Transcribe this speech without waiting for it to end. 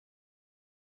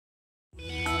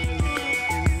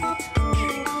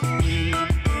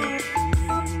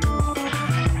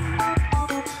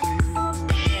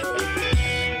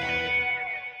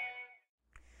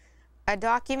A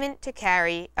document to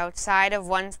carry outside of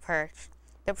one's perch,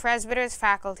 the presbyter's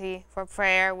faculty for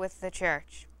prayer with the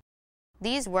church.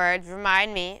 These words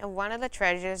remind me of one of the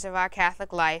treasures of our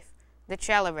Catholic life, the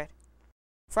celibate.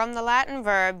 From the Latin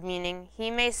verb meaning he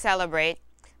may celebrate,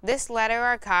 this letter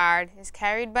or card is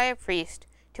carried by a priest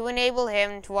to enable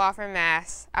him to offer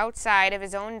Mass outside of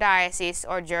his own diocese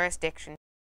or jurisdiction.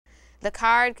 The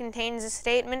card contains a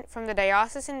statement from the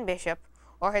diocesan bishop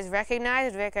or his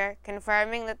recognized vicar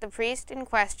confirming that the priest in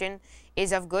question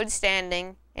is of good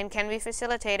standing and can be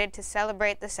facilitated to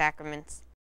celebrate the sacraments.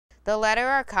 The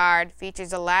letter or card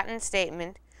features a Latin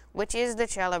statement, which is the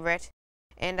celibate,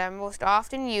 and are most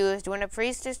often used when a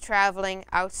priest is traveling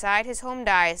outside his home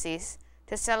diocese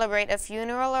to celebrate a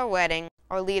funeral or wedding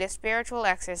or lead a spiritual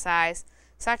exercise,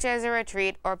 such as a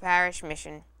retreat or parish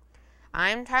mission.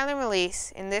 I'm Tyler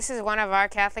Molisse, and this is one of our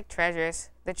Catholic treasures,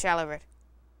 the celibate.